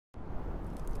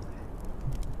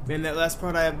Man, that last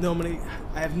part I have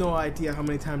no idea how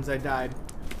many times I died,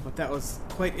 but that was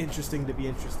quite interesting to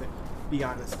be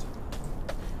honest.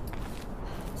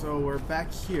 So we're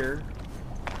back here.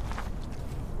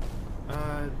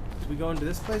 Do we go into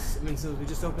this place? I mean, since we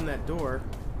just opened that door.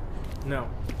 No.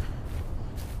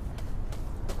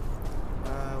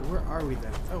 Where are we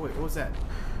then? Oh wait, what was that?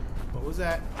 What was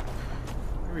that?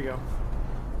 Here we go.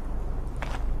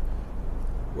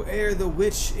 Where the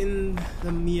witch in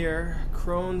the mirror,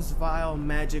 Crone's vile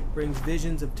magic brings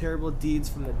visions of terrible deeds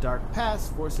from the dark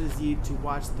past, forces ye to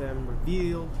watch them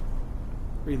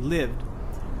relived.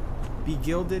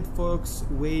 Begilded folks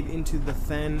wade into the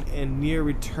fen and near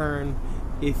return.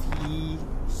 If ye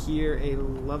hear a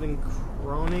loving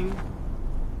croning,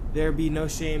 there be no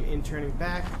shame in turning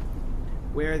back.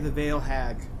 Wear the veil,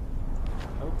 hag.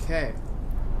 Okay.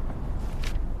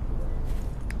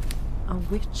 A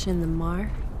witch in the mar?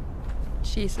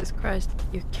 Jesus Christ,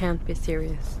 you can't be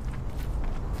serious.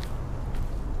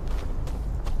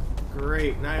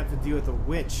 Great, now I have to deal with a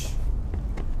witch.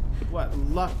 What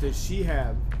luck does she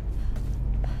have?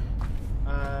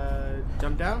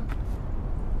 Jump down?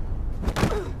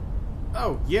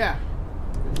 Oh, yeah.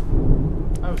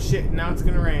 Oh shit, now it's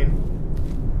gonna rain.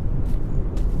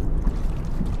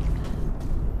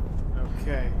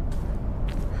 Okay.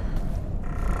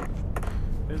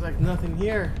 There's like nothing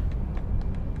here.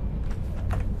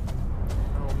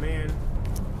 Oh man.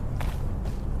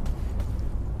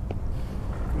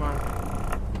 Come on.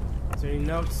 Is there any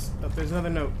notes? Oh, there's another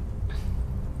note.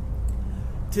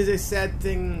 'Tis a sad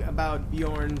thing about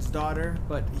Bjorn's daughter,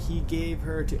 but he gave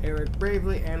her to Eric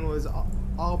bravely and was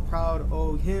all proud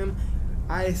o' him.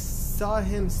 I saw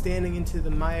him standing into the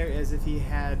mire as if he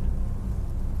had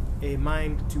a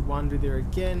mind to wander there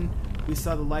again. We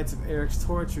saw the lights of Eric's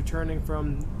torch returning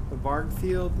from the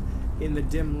Vargfield in the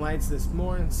dim lights this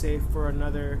morning, save for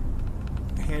another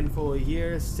handful of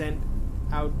years, sent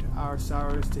out our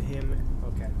sorrows to him.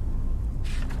 Okay.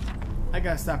 I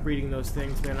gotta stop reading those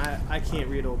things, man. I can't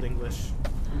read Old English.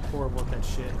 I'm horrible at that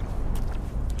shit.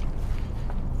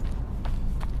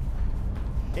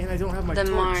 And I don't have my torch.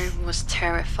 The mar was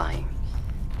terrifying.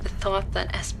 The thought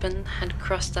that Espen had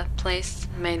crossed that place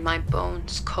made my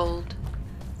bones cold.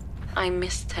 I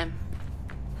missed him.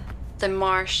 The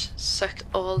marsh sucked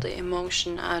all the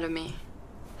emotion out of me.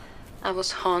 I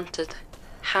was haunted,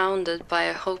 hounded by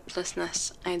a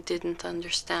hopelessness I didn't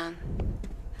understand.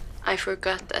 I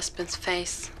forgot Espen's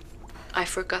face. I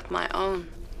forgot my own.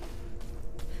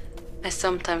 I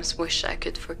sometimes wish I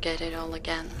could forget it all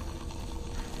again.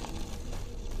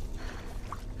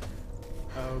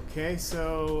 Okay,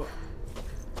 so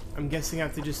I'm guessing I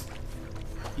have to just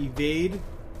evade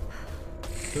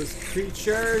those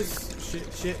creatures.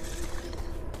 Shit.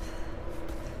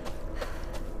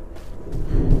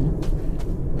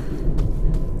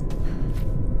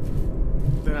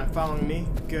 They're not following me.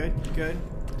 Good.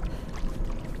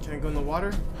 Can I go in the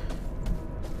water?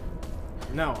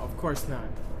 No, of course not.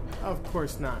 Of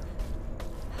course not.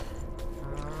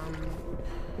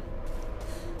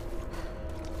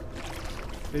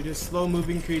 They're just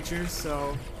slow-moving creatures,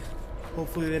 so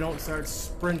hopefully they don't start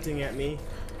sprinting at me.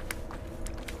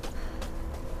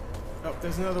 Oh,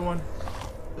 there's another one.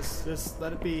 Just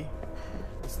let it be.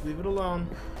 Just leave it alone.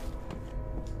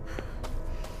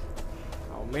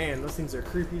 Oh man, those things are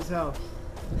creepy as hell.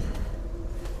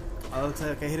 Oh, looks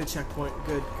like I hit a checkpoint.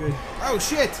 Good. Oh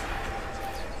shit!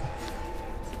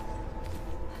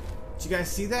 Did you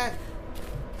guys see that?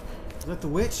 Is that the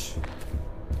witch?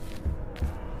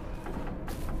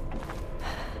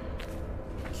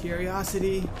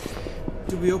 Curiosity.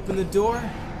 Do we open the door?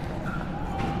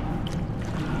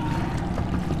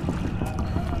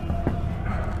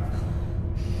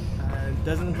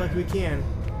 Doesn't look like we can.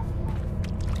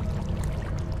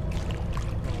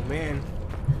 Oh man.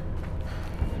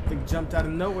 That thing jumped out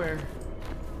of nowhere.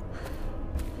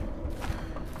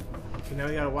 Okay, now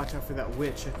we gotta watch out for that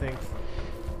witch, I think.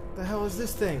 What the hell is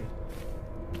this thing?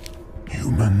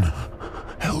 Human,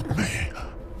 help me.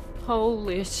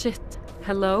 Holy shit.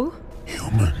 Hello?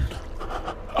 Human,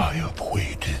 I have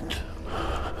waited.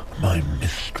 My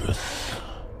mistress.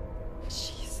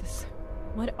 Jesus.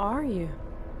 What are you?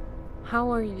 How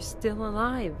are you still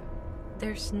alive?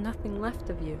 There's nothing left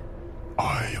of you.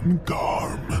 I am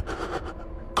Garm,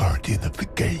 guardian of the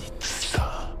gates,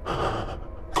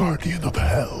 guardian of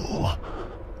hell,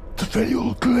 the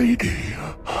veiled lady.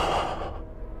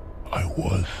 I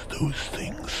was those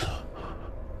things.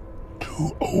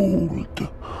 Too old,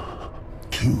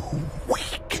 too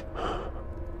weak,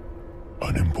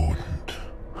 unimportant.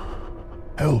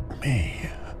 Help me.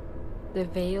 The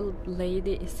veiled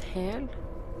lady is Hel?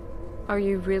 Are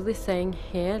you really saying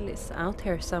Hel is out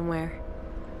here somewhere?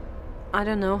 I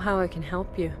don't know how I can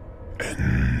help you.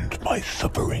 End my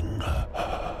suffering,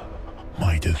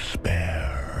 my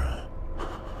despair.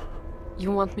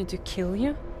 You want me to kill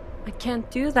you? I can't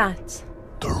do that.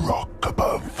 The rock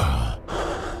above,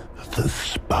 the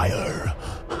spire.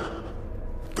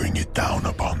 Bring it down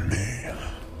upon me.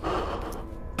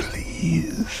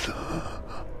 Please.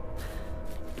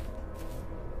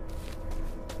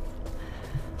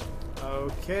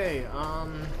 Okay, I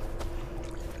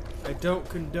don't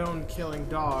condone killing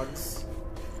dogs,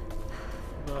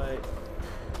 but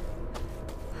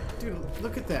dude,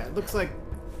 look at that. Looks like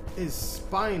his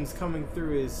spine's coming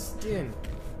through his skin.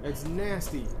 It's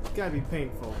nasty. It's gotta be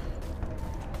painful.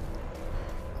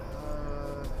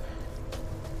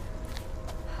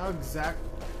 How exact?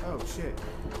 Oh shit!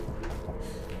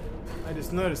 I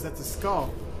just noticed that's a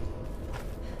skull.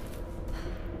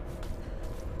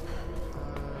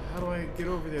 How do I get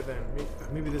over there then?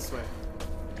 Maybe this way.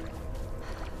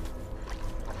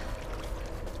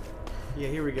 Yeah,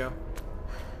 here we go.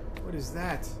 What is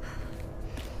that?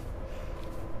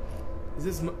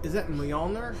 Is that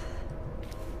Mjolnir?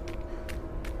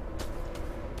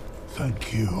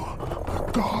 Thank you,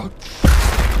 gods.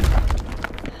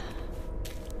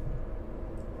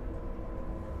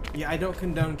 Yeah, I don't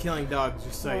condone killing dogs,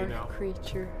 just so you know.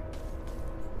 Creature.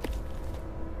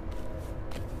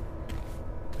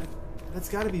 That's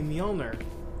gotta be Mjolnir.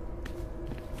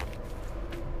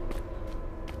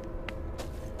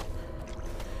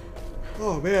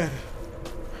 Oh man.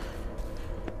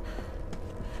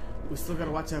 We still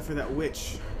gotta watch out for that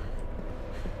witch.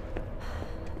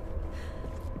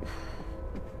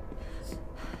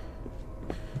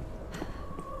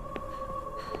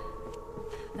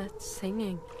 That's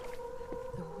singing.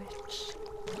 The witch.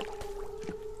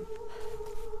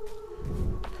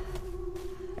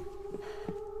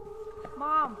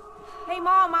 Mom! Hey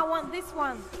Mom, I want this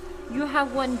one! You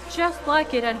have one just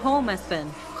like it at home,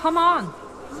 Espen. Come on!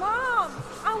 Mom!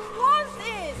 I want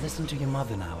it! Listen to your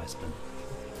mother now, Espen.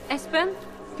 Espen,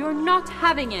 you're not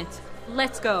having it.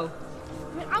 Let's go.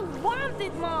 I want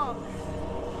it, Mom!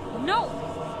 No!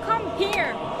 Come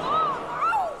here!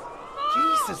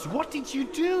 Jesus, what did you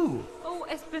do? Oh,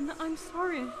 Espen, I'm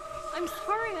sorry. I'm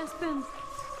sorry, Espen.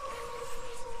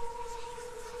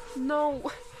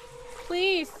 No.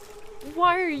 Please.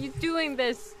 Why are you doing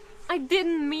this? I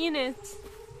didn't mean it.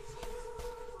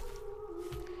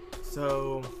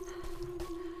 So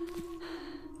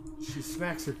she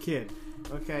smacks her kid.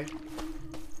 Okay.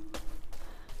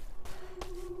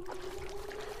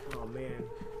 Oh man.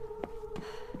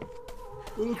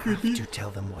 A little creepy. To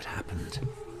tell them what happened.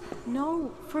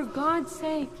 No, for God's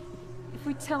sake. If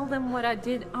we tell them what I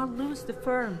did, I'll lose the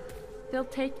firm. They'll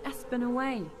take Espen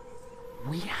away.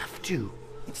 We have to.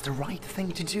 It's the right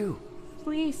thing to do.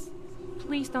 Please.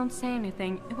 Please don't say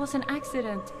anything. It was an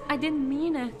accident. I didn't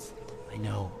mean it. I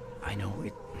know.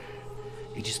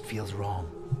 It just feels wrong.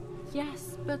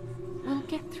 Yes, but we'll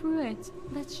get through it.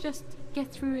 Let's just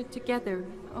get through it together,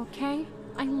 okay?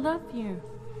 I love you.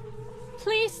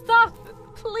 Please stop!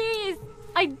 Please!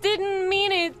 I didn't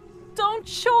mean it! Don't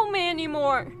show me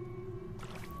anymore!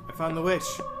 I found the witch.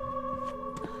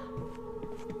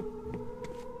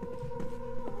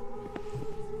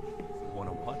 Want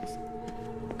a what?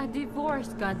 A divorce,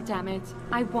 goddammit.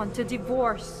 I want a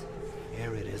divorce.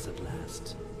 Here it is at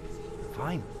last.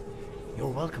 Fine. You're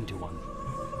welcome to one.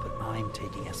 But I'm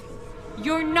taking Espen.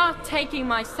 You're not taking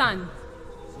my son!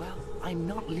 Well, I'm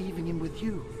not leaving him with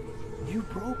you. You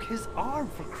broke his arm,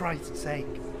 for Christ's sake.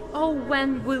 Oh,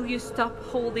 when will you stop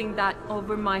holding that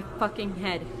over my fucking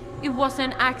head? It was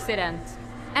an accident.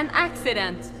 An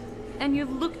accident! And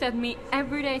you've looked at me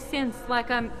every day since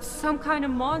like I'm some kind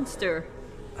of monster.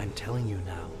 I'm telling you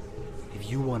now.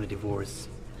 If you want a divorce,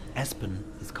 Espen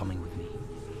is coming with me.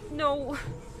 No,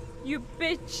 you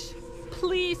bitch.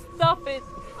 Please stop it.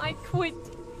 I quit.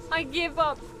 I give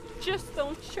up. Just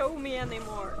don't show me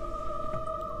anymore.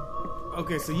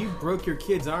 Okay, so you broke your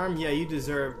kid's arm? Yeah, you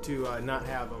deserve to not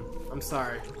have him. I'm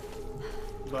sorry,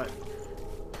 but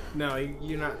no,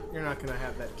 you're not gonna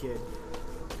have that kid.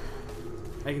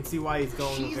 I can see why he's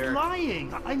going with her. She's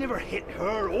lying. I never hit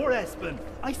her or Espen.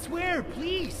 I swear,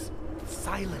 please.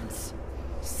 Silence.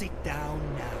 Sit down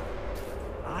now.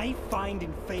 I find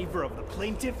in favor of the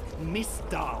plaintiff, Miss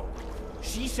Dahl.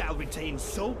 She shall retain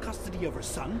sole custody of her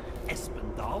son,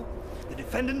 Espen Dahl. The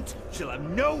defendant shall have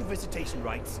no visitation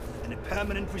rights, and a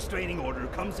permanent restraining order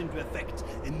comes into effect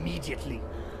immediately.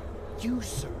 You,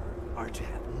 sir, are to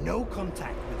have no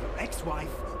contact with her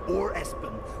ex-wife or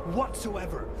Espen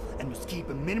whatsoever, and must keep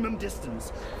a minimum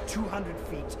distance of 200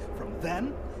 feet from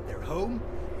them, their home,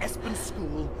 Espen's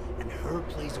school, and her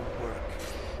place of work.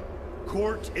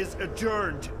 Court is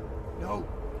adjourned. No,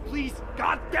 please,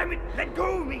 God damn it, let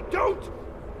go of me, don't!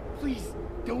 Please,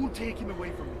 don't take him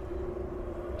away from me.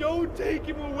 Don't take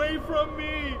him away from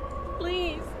me!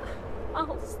 Please,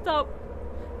 I'll stop.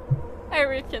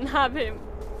 Eric can have him.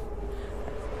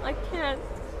 I can't.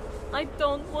 I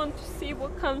don't want to see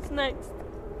what comes next.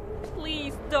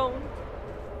 Please don't.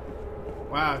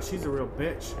 Wow, she's a real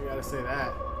bitch. I gotta say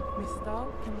that. Miss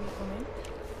Dahl, can we come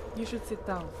in? You should sit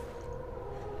down.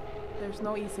 There's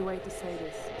no easy way to say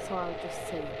this, so I'll just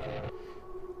say it.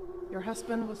 Your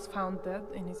husband was found dead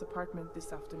in his apartment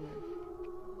this afternoon.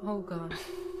 Oh God.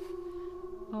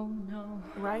 Oh no.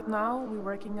 Right now, we're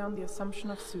working on the assumption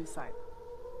of suicide,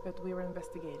 but we were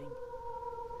investigating.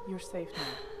 You're safe now.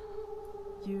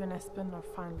 You and Espen are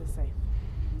finally safe.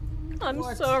 I'm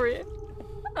sorry.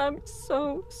 I'm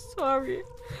so sorry.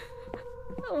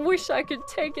 I wish I could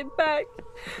take it back.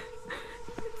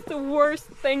 It's the worst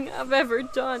thing I've ever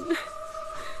done.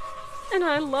 And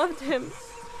I loved him.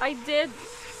 I did.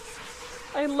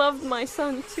 I loved my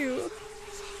son too.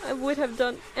 I would have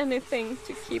done anything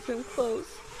to keep him close.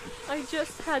 I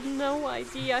just had no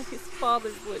idea his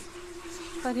father would.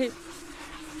 But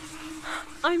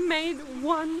I made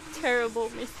one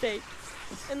terrible mistake,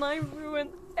 and I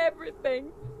ruined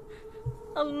everything.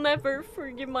 I'll never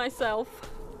forgive myself.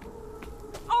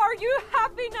 Are you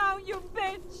happy now, you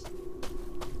bitch?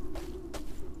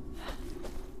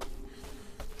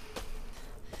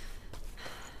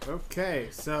 Okay,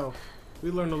 so we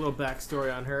learned a little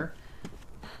backstory on her.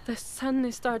 The sun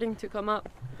is starting to come up.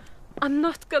 I'm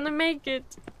not gonna make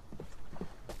it.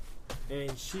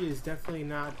 And she is definitely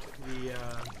not the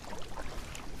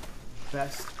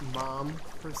best mom,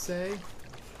 per se.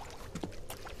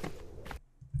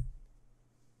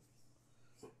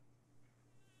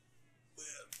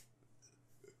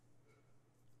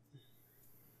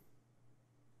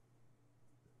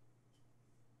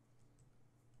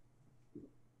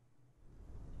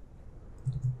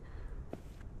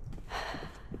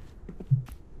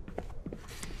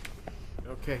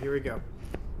 Okay, here we go.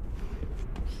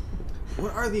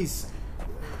 What are these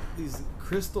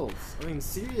crystals? I mean,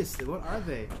 seriously, what are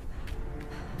they?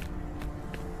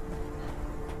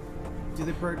 Do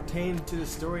they pertain to the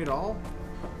story at all?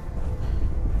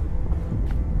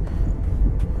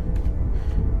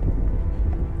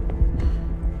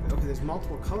 Okay, there's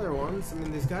multiple color ones. I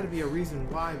mean, there's got to be a reason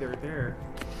why they're there.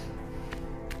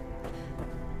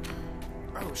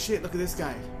 Oh shit, look at this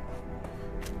guy.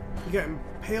 He got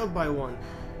impaled by one.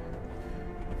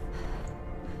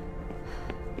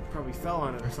 Probably fell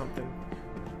on it or something.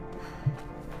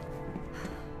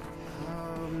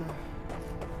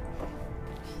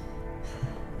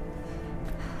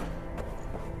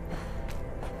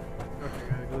 Okay,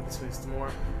 gotta go this way some more.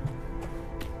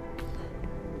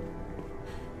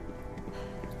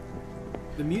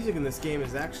 The music in this game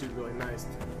is actually really nice.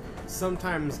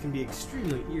 Sometimes can be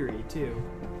extremely eerie too.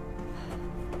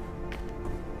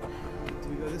 Do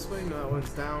we go this way? No, that one's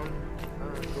down.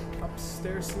 Go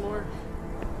upstairs some more.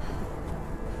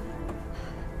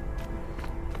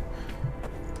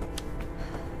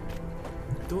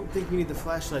 I don't think we need the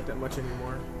flashlight that much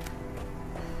anymore.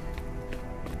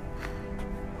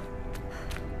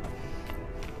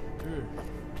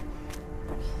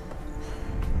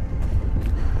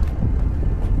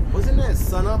 Wasn't it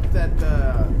sunup that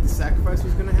the sacrifice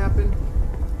was gonna happen?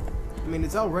 I mean,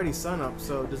 it's already sunup,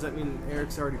 so does that mean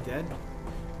Eric's already dead?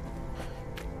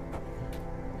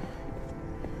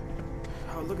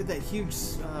 Oh, look at that huge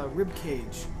rib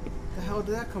cage. The hell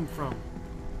did that come from?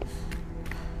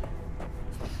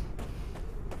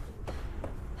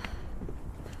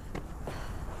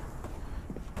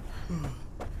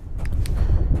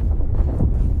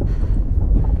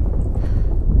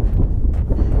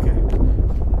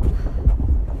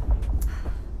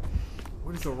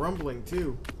 A rumbling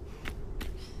too.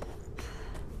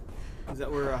 Is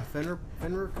that where Fenrir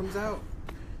comes out?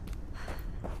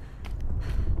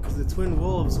 Because the twin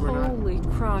wolves were not. Holy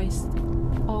Christ!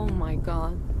 Oh my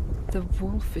God! The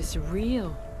wolf is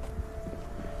real.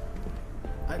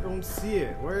 I don't see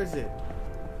it. Where is it?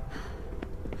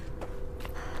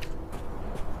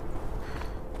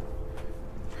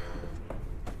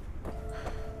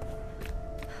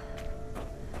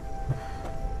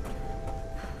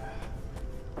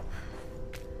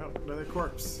 Another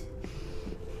corpse.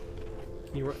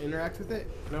 Can you interact with it?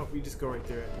 No, you just go right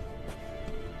through it.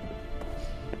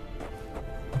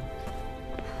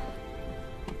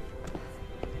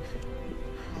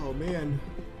 Oh man.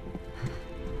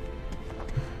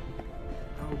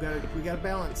 Oh, we gotta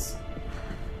balance.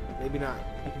 Maybe not.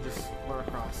 You can just run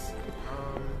across.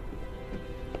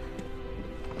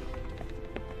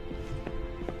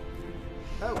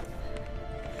 Oh.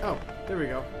 Oh, there we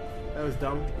go. That was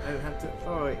dumb. I didn't have to.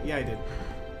 Oh, wait. Yeah, I did.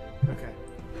 Okay.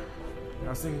 I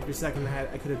was thinking for a second I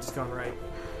could have just gone right.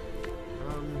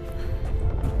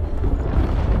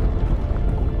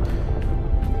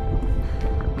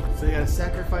 So you gotta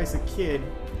sacrifice a kid.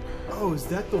 Oh, is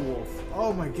that the wolf?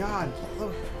 Oh my god.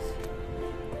 Look.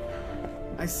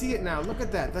 I see it now. Look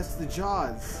at that. That's the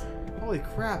jaws. Holy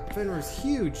crap. Fenrir's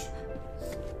huge.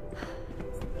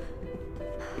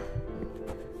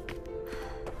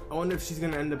 I wonder if she's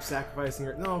gonna end up sacrificing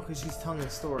her. No, because she's telling a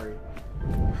story.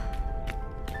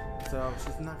 So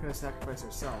she's not gonna sacrifice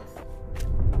herself.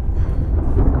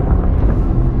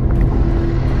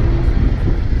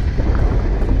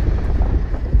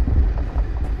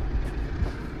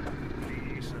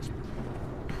 Please,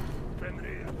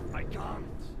 Fenrir, I can't.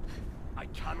 I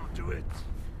cannot do it.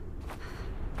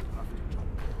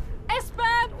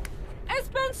 Espen!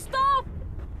 Espen, stop!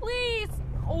 Please!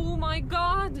 Oh my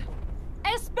god!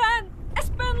 Espen!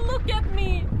 Espen, look at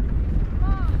me!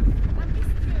 Mom, I missed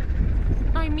you.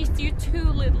 I missed you too,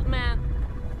 little man.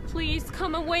 Please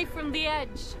come away from the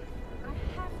edge.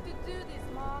 I have to do this,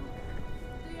 Mom.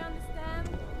 Do you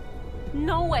understand?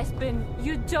 No, Espen,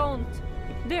 you don't.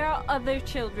 There are other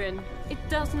children. It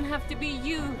doesn't have to be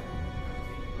you.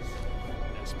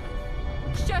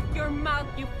 Shut your mouth,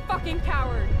 you fucking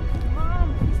coward!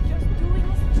 Mom, he's just doing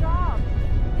his job.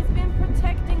 He's been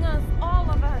protecting us, all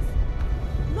of us.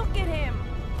 Look at him.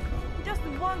 He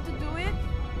doesn't want to do it.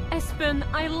 Espen,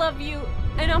 I love you,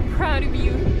 and I'm proud of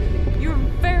you. You're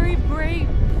very brave,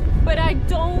 but I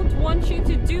don't want you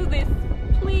to do this.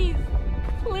 Please,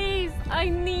 please, I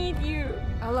need you.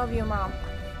 I love you, Mom.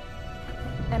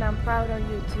 And I'm proud of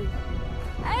you, too.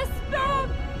 Espen!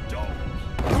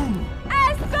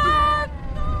 Espen!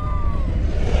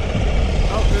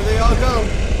 Oh, there they all go.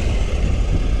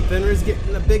 Fenrir's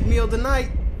getting a big meal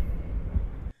tonight.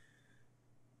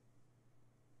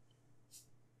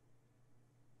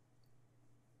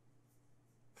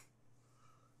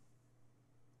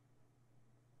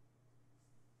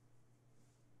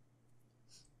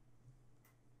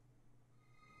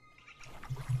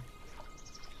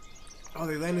 Oh,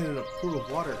 they landed in a pool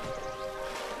of water.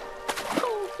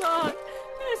 Oh god!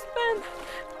 Espen!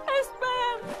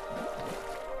 Espen!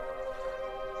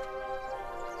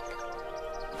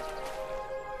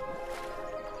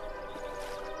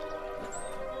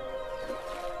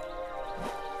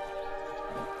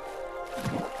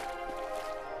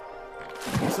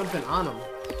 There's something on them.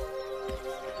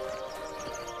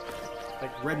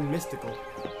 Like red and mystical.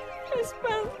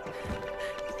 Espen!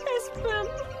 Espen!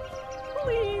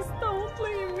 Please don't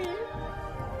leave me!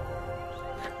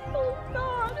 Oh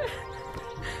god!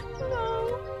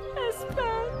 No!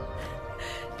 Espen!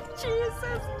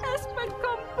 Jesus! Espen,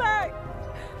 come back!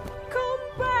 Come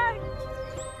back!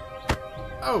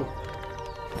 Oh!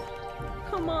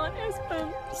 Come on,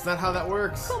 Espen! It's not how that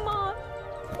works. Come on!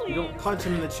 Please! You don't punch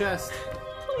him in the chest.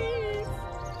 Please!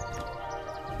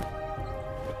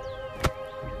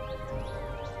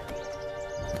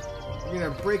 You're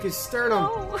gonna break his sternum.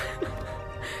 No!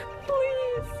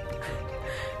 Please!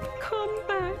 Come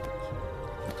back!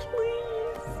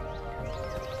 Please!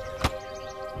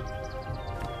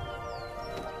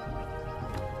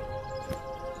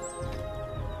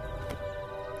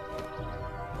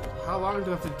 How long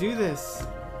do I have to do this?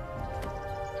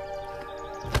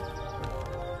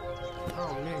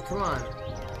 Oh man, come on.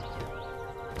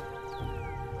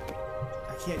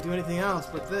 I can't do anything else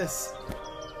but this.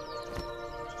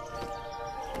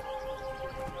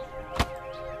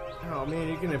 Oh man,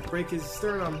 you're gonna break his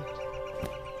sternum.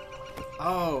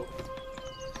 Oh.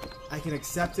 I can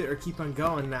accept it or keep on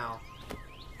going now.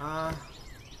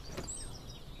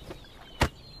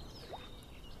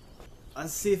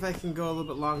 Let's see if I can go a little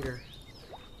bit longer.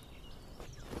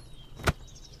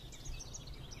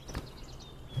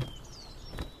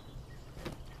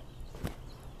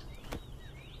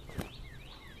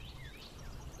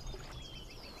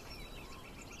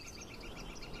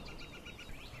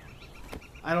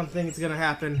 I don't think it's gonna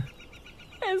happen.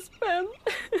 Espen!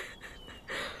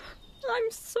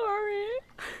 I'm sorry.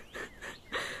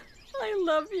 I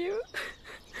love you.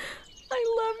 I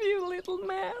love you, little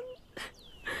man.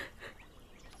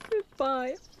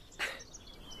 Goodbye.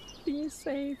 Be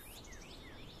safe.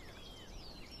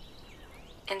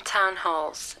 In town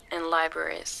halls, in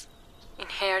libraries, in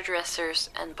hairdressers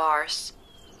and bars,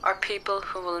 are people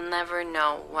who will never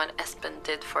know what Espen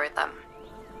did for them.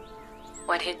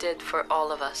 what he did for all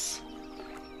of us.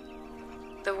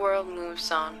 The world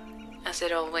moves on, as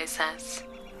it always has,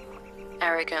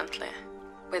 arrogantly,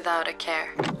 without a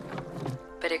care,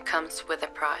 but it comes with a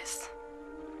price.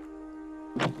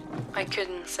 I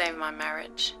couldn't save my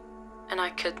marriage, and I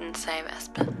couldn't save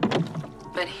Espen,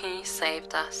 but he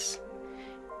saved us.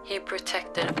 He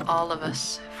protected all of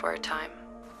us for a time.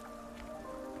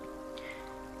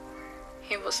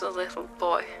 He was a little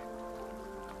boy,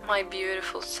 my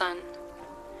beautiful son,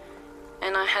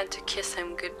 and I had to kiss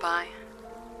him goodbye.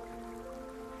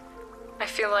 I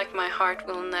feel like my heart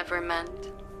will never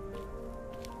mend.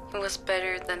 He was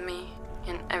better than me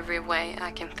in every way I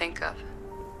can think of.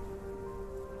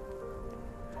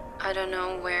 I don't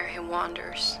know where he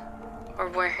wanders or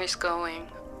where he's going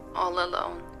all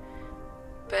alone,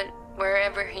 but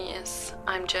wherever he is,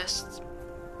 I'm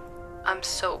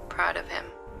so proud of him.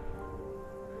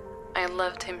 I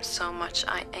loved him so much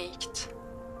I ached.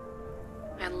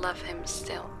 I love him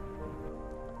still.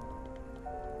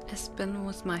 Espen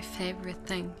was my favorite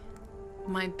thing,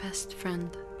 my best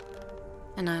friend,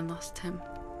 and I lost him.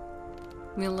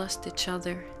 We lost each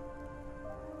other.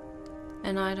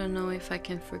 And I don't know if I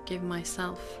can forgive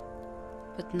myself,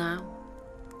 but now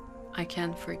I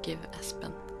can forgive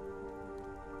Espen.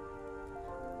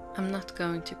 I'm not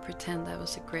going to pretend I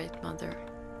was a great mother,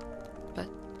 but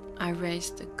I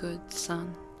raised a good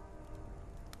son.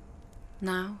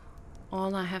 Now,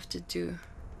 all I have to do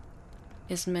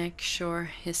is make sure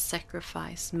his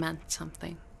sacrifice meant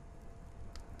something.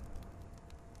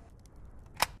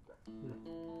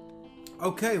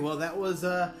 Okay, well that was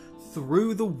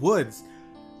Through the Woods.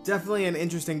 Definitely an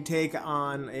interesting take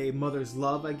on a mother's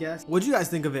love, I guess. What'd you guys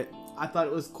think of it? I thought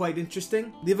it was quite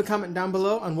interesting. Leave a comment down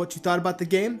below on what you thought about the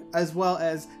game, as well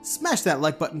as smash that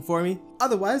like button for me.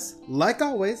 Otherwise, like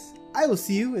always, I will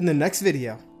see you in the next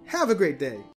video. Have a great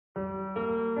day.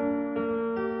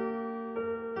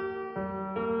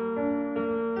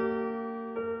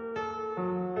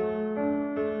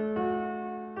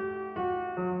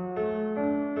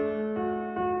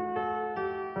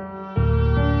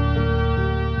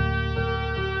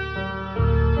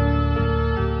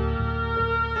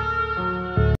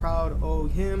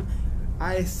 Him.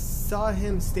 I saw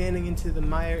him standing into the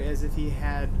mire as if he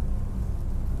had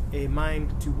a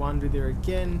mind to wander there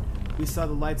again. We saw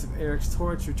the lights of Eric's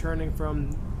torch returning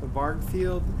from the Varg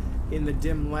field in the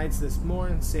dim lights this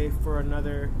morning, save for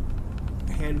another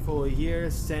handful of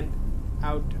years, sent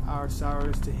out our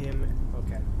sorrows to him.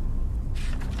 Okay.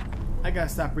 I gotta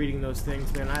stop reading those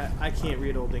things, man. I can't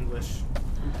read Old English.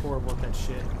 I'm horrible at that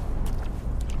shit.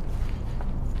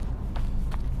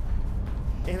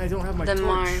 And I don't have my torch. The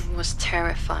mire was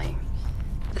terrifying.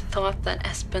 The thought that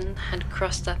Espen had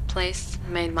crossed that place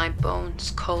made my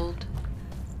bones cold.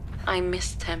 I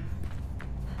missed him.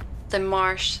 The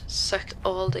marsh sucked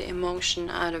all the emotion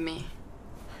out of me.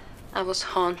 I was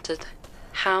haunted,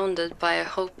 hounded by a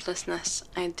hopelessness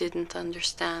I didn't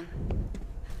understand.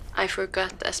 I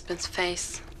forgot Espen's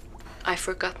face. I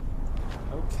forgot.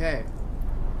 Okay.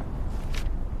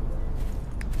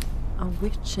 A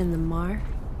witch in the mire?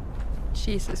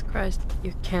 Jesus Christ,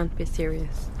 you can't be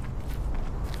serious.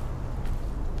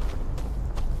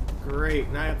 Great,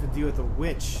 now I have to deal with a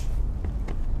witch.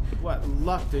 What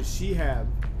luck does she have?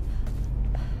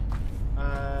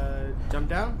 Jump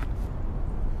down?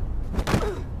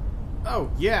 Oh,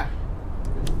 yeah.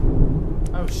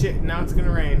 Oh shit, now it's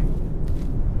gonna rain.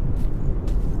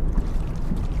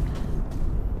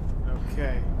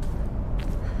 Okay.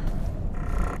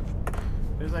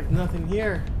 There's like nothing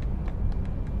here.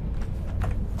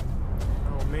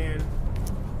 Oh man.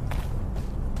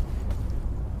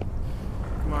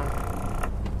 Come on.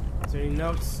 Is there any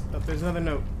notes? Oh, there's another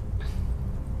note.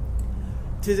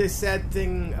 'Tis a sad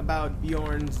thing about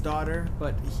Bjorn's daughter,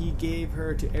 but he gave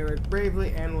her to Eric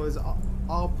bravely and was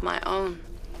all my own.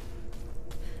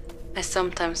 I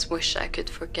sometimes wish I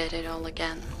could forget it all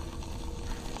again.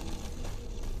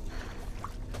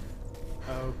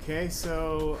 Okay,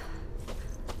 so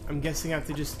I'm guessing I have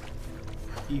to just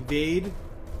evade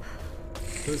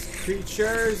those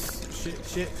creatures.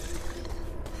 Shit.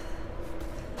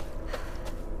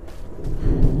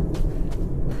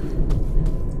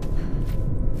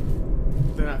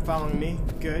 They're not following me.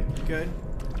 Good. Can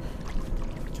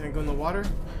I go in the water?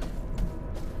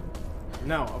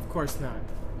 No, of course not.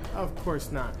 Of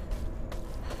course not.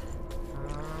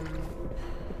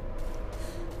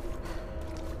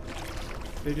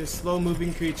 They're just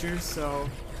slow-moving creatures, so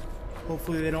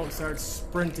hopefully they don't start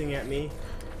sprinting at me.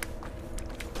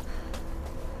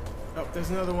 Oh, there's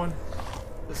another one.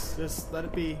 Just let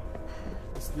it be.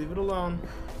 Just leave it alone.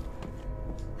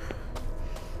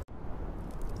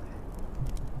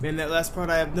 Man, that last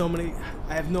part I have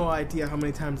no idea how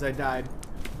many times I died,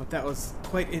 but that was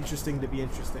quite interesting to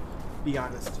be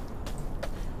honest.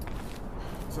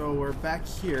 So we're back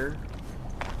here.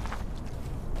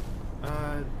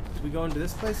 Do we go into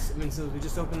this place? I mean, since we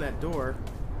just opened that door.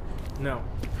 No.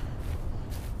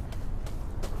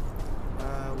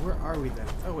 Where are we then?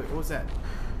 Oh wait, what was that?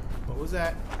 What was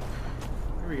that?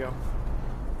 Here we go.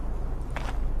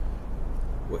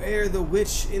 Where the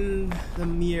witch in the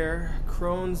mirror,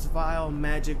 Crone's vile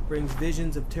magic brings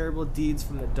visions of terrible deeds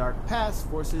from the dark past,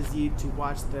 forces ye to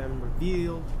watch them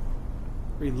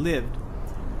relived.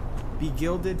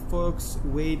 Begilded folks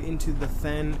wade into the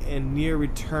fen and near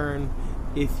return.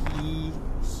 If ye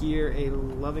hear a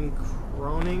loving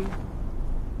croning,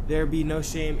 there be no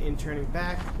shame in turning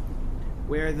back.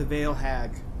 Wear the veil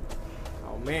hag.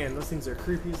 Oh man, those things are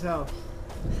creepy as hell.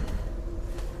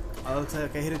 Oh, looks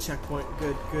like I hit a checkpoint.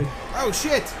 Good, good. Oh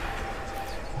shit!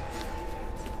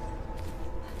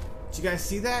 Did you guys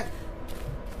see that?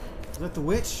 Was that the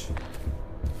witch?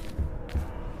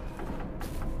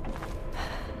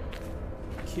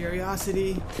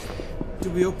 Curiosity. Do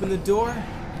we open the door?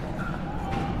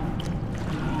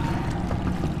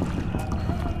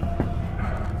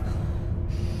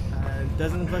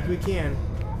 Doesn't look like we can.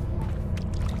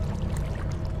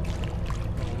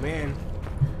 Oh man.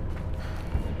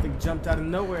 That thing jumped out of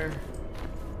nowhere.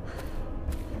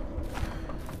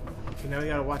 Okay, now we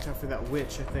gotta watch out for that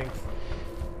witch, I think.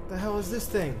 What the hell is this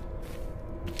thing?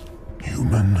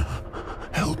 Human,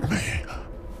 help me.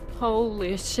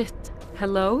 Holy shit.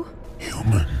 Hello?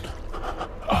 Human,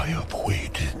 I have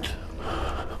waited.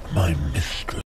 My mission